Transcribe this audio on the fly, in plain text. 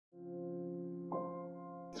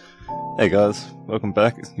Hey guys, welcome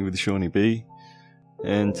back. It's here with Shawnee B,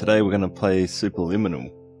 and today we're going to play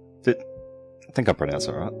Superliminal. I think I pronounced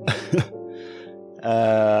it right.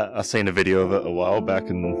 I seen a video of it a while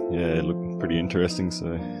back, and yeah, it looked pretty interesting.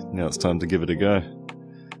 So now it's time to give it a go.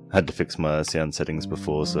 I had to fix my sound settings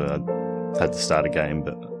before, so I had to start a game,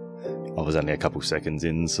 but I was only a couple seconds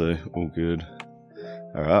in, so all good.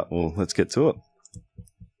 All right, well, let's get to it.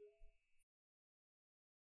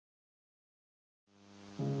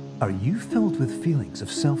 Are you filled with feelings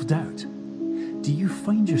of self-doubt? Do you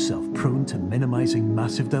find yourself prone to minimizing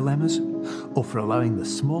massive dilemmas, or for allowing the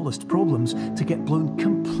smallest problems to get blown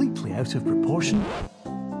completely out of proportion?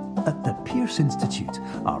 At the Pierce Institute,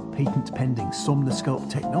 our patent-pending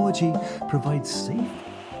Somnosculpt technology provides safe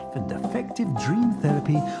and effective dream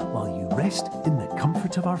therapy while you rest in the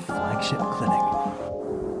comfort of our flagship clinic.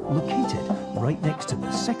 Located right next to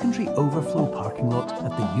the secondary overflow parking lot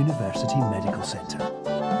at the University Medical Centre.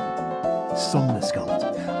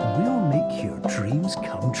 Somnosculpt, we'll make your dreams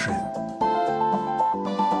come true.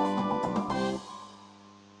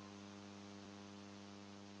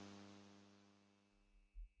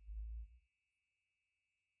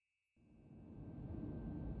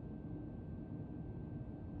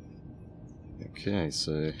 Okay,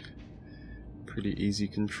 so pretty easy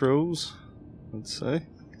controls, I'd say,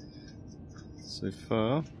 so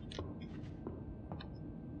far.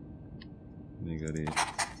 What do you got here?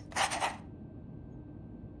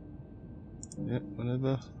 Yep,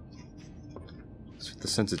 whatever. What's with the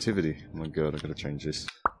sensitivity? Oh my god, I gotta change this.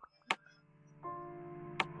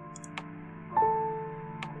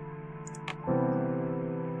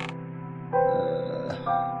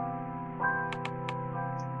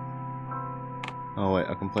 Oh wait,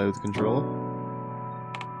 I can play with the controller?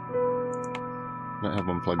 I don't have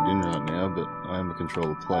one plugged in right now, but I am a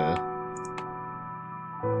controller player.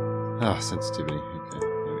 Ah, sensitivity. Okay,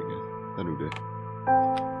 there we go. That'll do.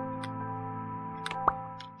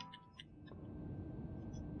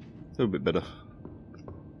 A little bit better.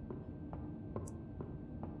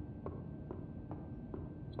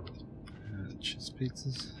 Cheese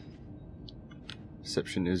pizzas.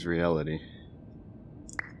 Perception is reality.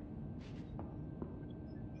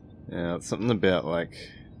 Yeah, it's something about like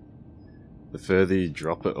the further you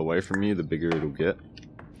drop it away from you, the bigger it'll get,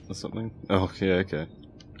 or something. Oh, yeah, okay.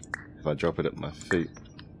 If I drop it at my feet,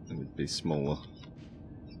 it would be smaller.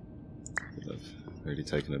 But I've already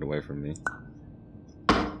taken it away from me.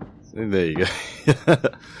 There you go.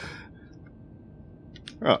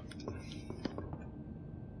 Right.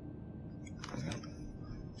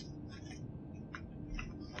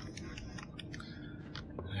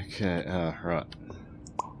 Okay, right.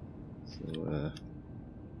 So,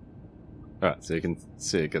 alright, so you can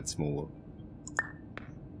see it gets smaller.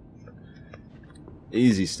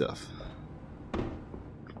 Easy stuff.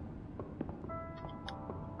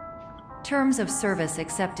 Terms of service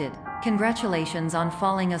accepted. Congratulations on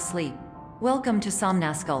falling asleep. Welcome to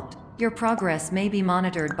Somnosculpt. Your progress may be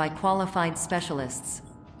monitored by qualified specialists.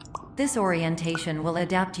 This orientation will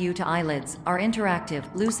adapt you to eyelids, our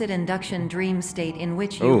interactive, lucid induction dream state in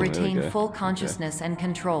which you retain full consciousness and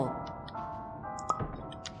control.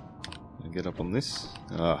 Get up on this.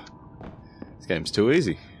 Ah, this game's too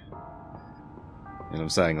easy. And I'm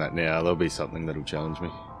saying that now, there'll be something that'll challenge me.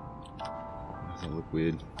 That'll look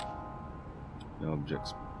weird. No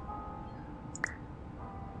objects.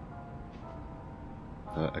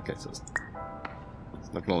 Okay, so it's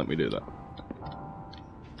not gonna let me do that.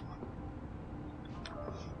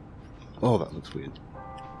 Oh, that looks weird.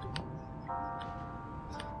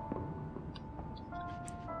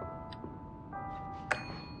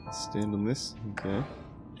 Stand on this, okay.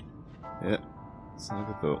 Yeah, it's like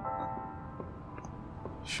I thought.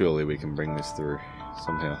 Surely we can bring this through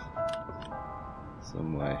somehow.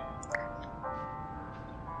 Some way.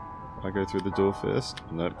 I go through the door first?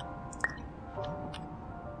 Nope.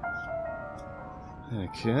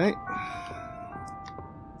 Okay.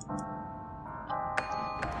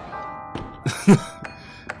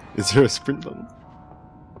 Is there a sprint button?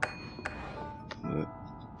 No.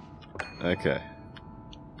 Okay.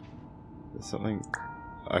 There's something...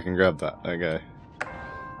 I can grab that. Okay.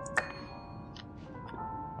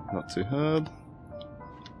 Not too hard.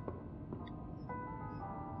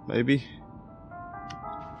 Maybe.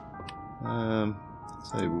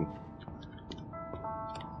 Table.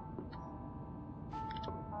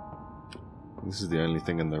 This is the only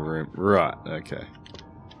thing in the room. Right, okay.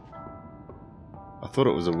 I thought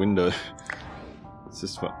it was a window. It's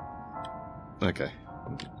just what... Okay.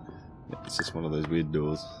 Yeah, it's just one of those weird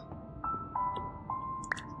doors.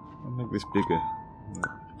 I'll make this bigger.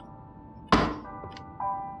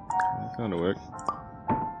 That kind of worked.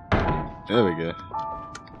 There we go.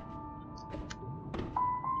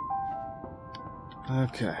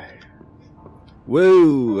 Okay.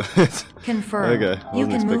 Whoa! Confirmed. Okay, You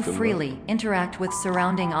can move expecting freely, interact with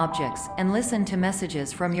surrounding objects, and listen to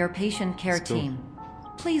messages from your patient care That's cool. team.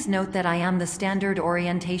 Please note that I am the standard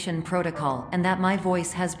orientation protocol and that my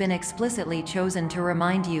voice has been explicitly chosen to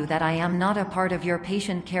remind you that I am not a part of your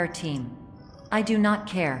patient care team. I do not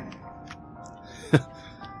care.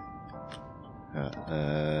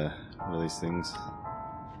 What are these things?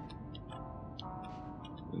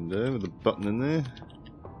 Window with a button in there.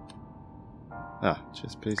 Ah,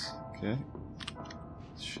 chest piece. Okay.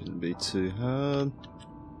 Shouldn't be too hard.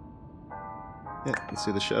 Yeah, let's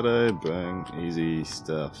see the shadow. Bang. Easy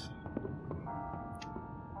stuff.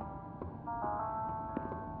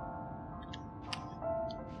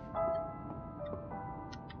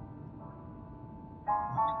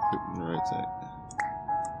 Flip and rotate.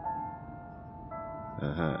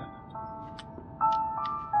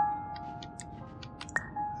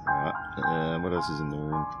 Alright, what else is in the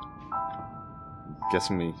room? I'm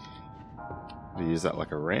guessing we use that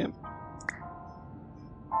like a ramp?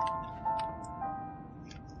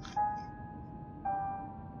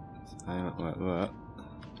 Like that.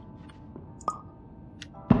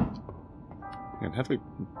 And how do we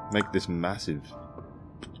make this massive?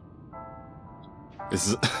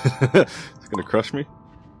 Is it's gonna crush me?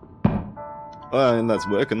 Oh, and that's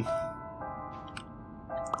working.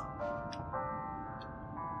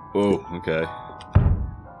 Whoa, okay.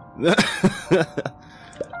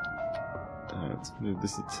 Alright, let's move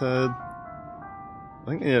this a tad. I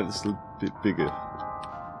think, yeah, this is a bit bigger.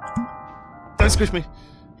 Don't squish me!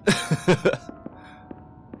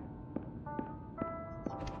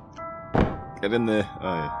 Get in there.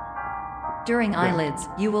 Oh, yeah. During eyelids,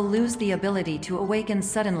 you will lose the ability to awaken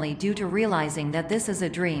suddenly due to realizing that this is a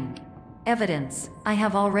dream. Evidence: I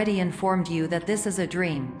have already informed you that this is a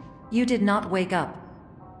dream. You did not wake up.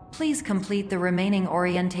 Please complete the remaining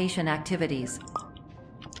orientation activities.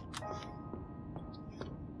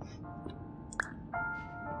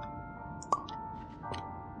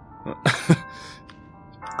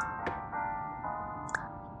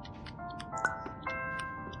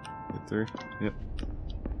 Get through. Yep.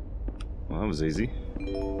 Well, that was easy.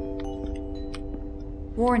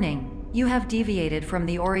 Warning: you have deviated from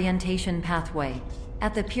the orientation pathway.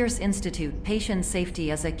 At the Pierce Institute, patient safety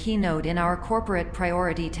is a keynote in our corporate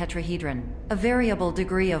priority tetrahedron. A variable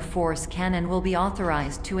degree of force can and will be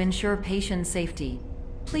authorized to ensure patient safety.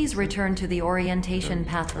 Please return to the orientation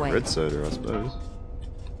pathway. Red soda, I suppose.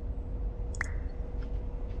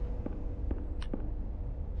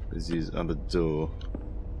 Let's use other door.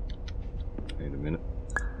 Wait a minute.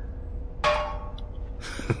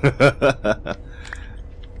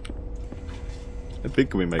 How big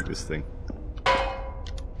can we make this thing? I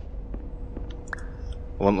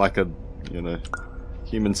want like a, you know,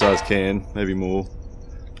 human-sized can, maybe more.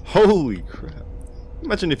 Holy crap.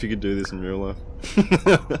 Imagine if you could do this in real life.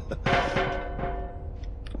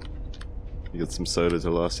 You got some soda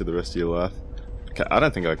to last you the rest of your life. Okay, I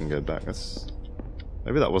don't think I can go back. That's...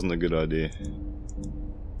 Maybe that wasn't a good idea.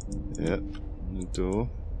 Yeah, the door.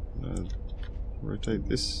 Rotate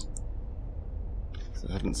this.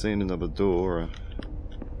 I haven't seen another door.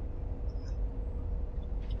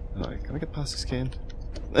 Oh, can I get past this can?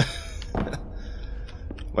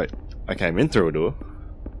 Wait, I came in through a door.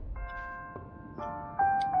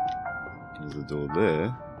 There's a door there.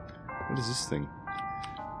 What is this thing?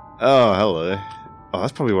 Oh, hello. Oh,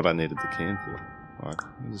 that's probably what I needed the can for. Alright,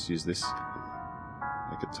 I'll just use this.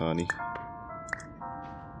 Make it tiny.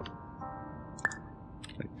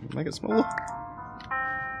 Make it smaller.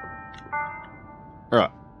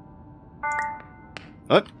 Alright.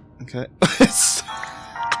 Oh, okay.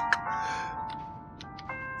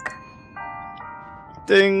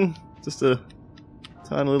 Ding! Just a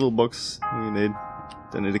tiny little box you need.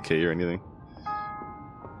 Don't need a key or anything.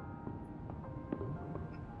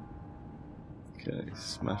 Okay,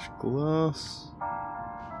 smash glass.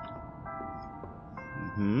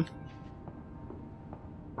 What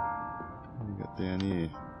we got down here?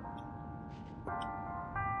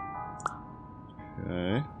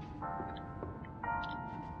 Okay.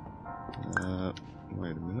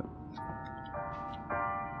 Wait a minute.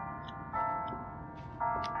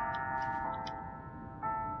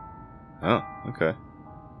 Oh, okay.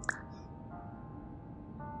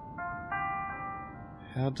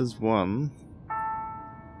 How does one...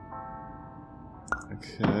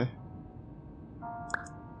 Okay.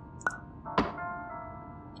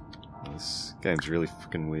 This game's really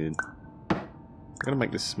fucking weird. I'm gonna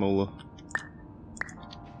make this smaller.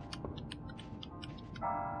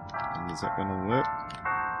 And is that gonna work?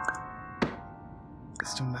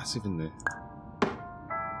 It's still massive in there.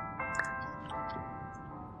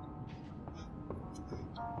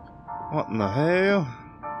 What in the hell?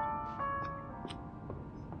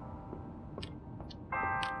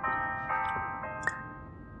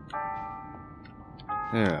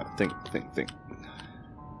 Yeah, think.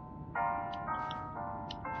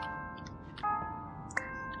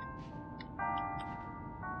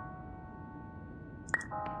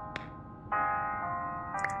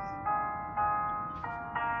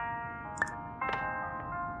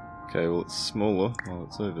 Okay, well it's smaller while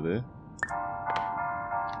it's over there.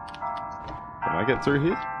 Can I get through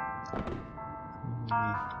here?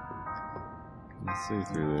 Can I see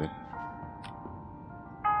through there?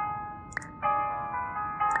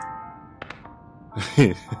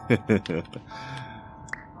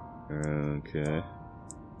 Okay.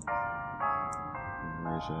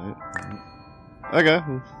 Okay,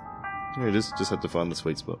 well, here it is. Just have to find the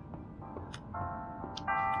sweet spot.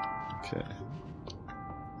 Okay.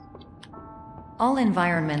 All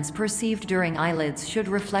environments perceived during eyelids should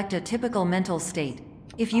reflect a typical mental state.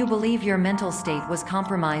 If you believe your mental state was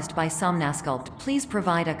compromised by Somnasculpt, please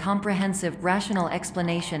provide a comprehensive, rational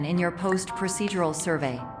explanation in your post-procedural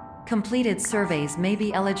survey. Completed surveys may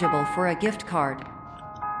be eligible for a gift card.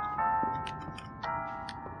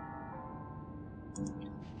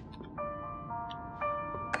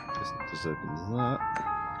 Just opens that.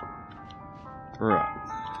 Right.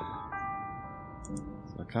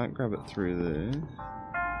 I can't grab it through there.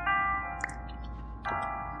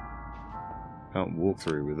 Can't walk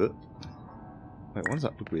through with it. Wait, why does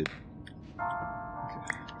that look weird?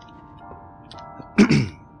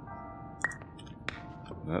 Okay.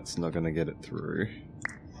 That's not gonna get it through.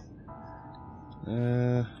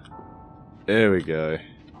 There we go.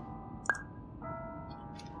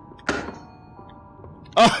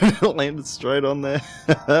 Oh, it landed straight on there.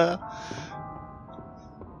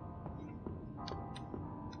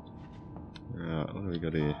 Right, what do we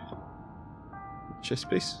got here? Chest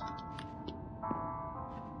piece.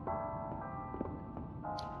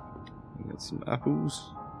 We got some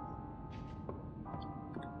apples.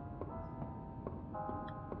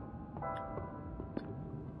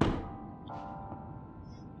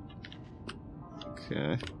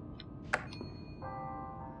 Okay.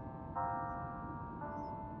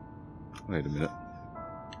 Wait a minute.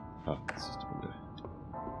 Oh, it's just over there.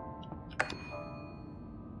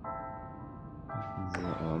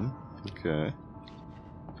 That one. Okay.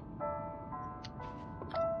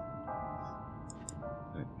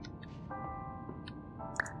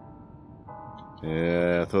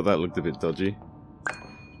 Yeah, I thought that looked a bit dodgy. So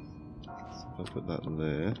if I put that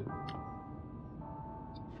there.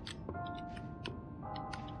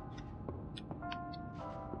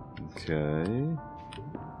 Okay.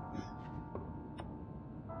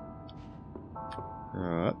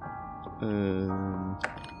 Right. And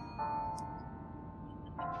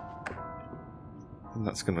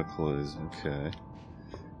that's gonna close. Okay.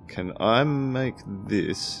 Can I make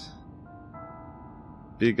this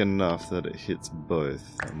big enough that it hits both?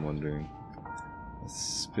 I'm wondering. Let's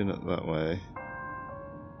spin it that way.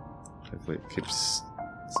 Hopefully it keeps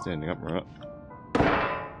standing upright.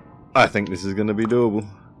 I think this is gonna be doable.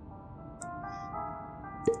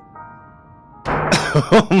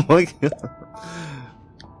 Oh my god.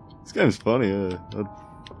 This game's funny, oh,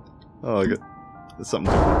 I got... There's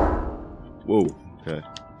something different. Whoa, okay.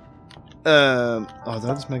 Oh, did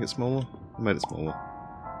I just make it smaller? I made it smaller.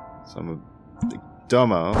 So I'm a big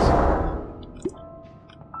dumbass.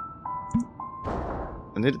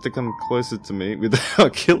 I need it to come closer to me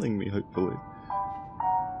without killing me, hopefully.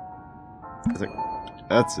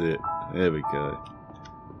 That's it. There we go.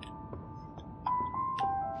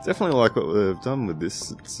 Definitely like what we've done with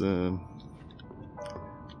this. It's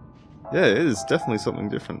yeah, it is definitely something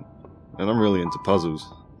different, and I'm really into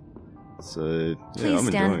puzzles. So yeah, please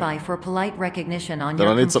stand by for polite recognition on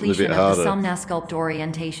your completion of the Somnasculpt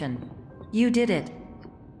orientation. You did it.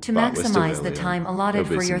 To maximize the time allotted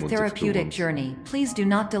for your therapeutic journey, please do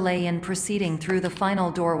not delay in proceeding through the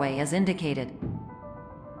final doorway as indicated.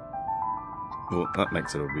 Well, that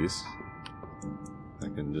makes it obvious. I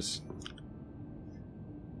can just...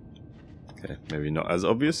 Okay, maybe not as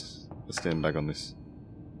obvious. Let's stand back on this.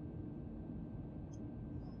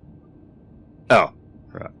 Oh!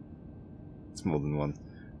 Right. It's more than one.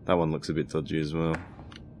 That one looks a bit dodgy as well.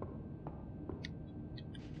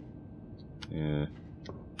 Yeah.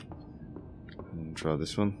 Try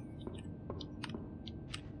this one.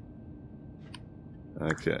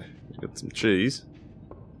 Okay, we've got some cheese.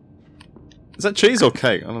 Is that cheese or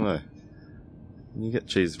cake? I don't know. Can you get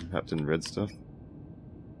cheese wrapped in red stuff?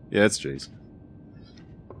 Yeah, it's cheese.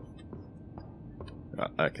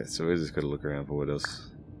 Okay, so we just gotta look around for what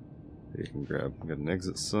else you can grab. Got an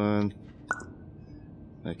exit sign.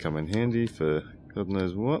 They come in handy for God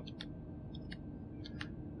knows what.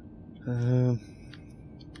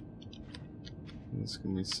 Let's let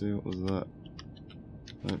me see, what was that?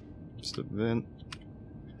 Nope, just a vent.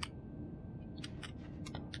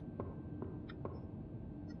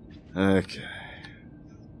 Okay.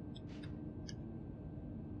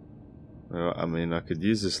 Well, I mean, I could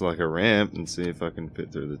use this like a ramp and see if I can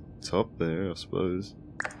fit through the top there, I suppose.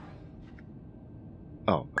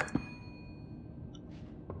 Oh.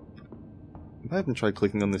 I haven't tried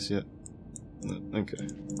clicking on this yet. No, okay.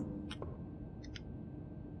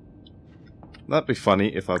 That'd be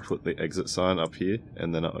funny if I put the exit sign up here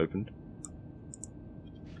and then it opened.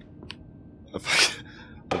 I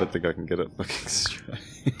don't think I can get it fucking straight.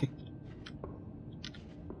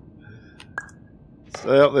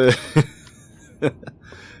 Stay up there.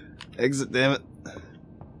 Exit, damn it.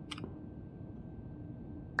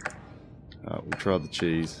 Alright, we'll try the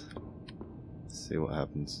cheese. See what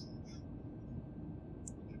happens.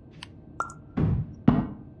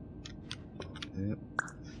 Yep.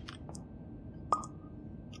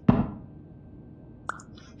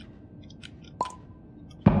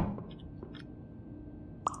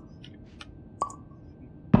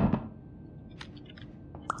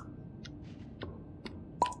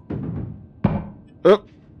 Oh!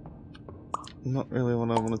 Not really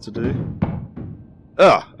what I wanted to do.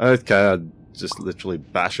 Ah! Okay, I'd just literally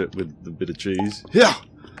bash it with the bit of cheese. Yeah!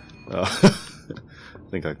 Oh, I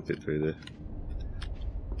think I can fit through there.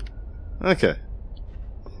 Okay.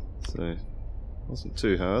 So, wasn't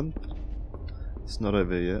too hard. It's not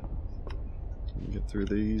over yet. Can we get through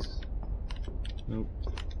these? Nope.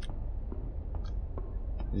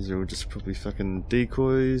 These are all just probably fucking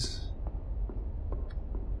decoys.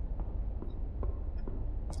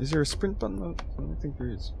 Is there a sprint button? I don't think there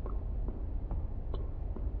is.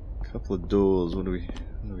 Couple of doors. What do we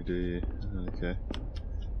do here? Okay.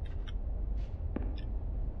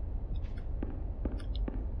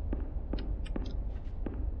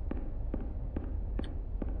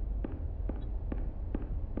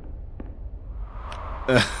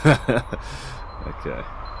 Okay.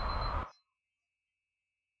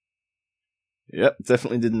 Yep,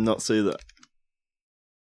 definitely did not see that.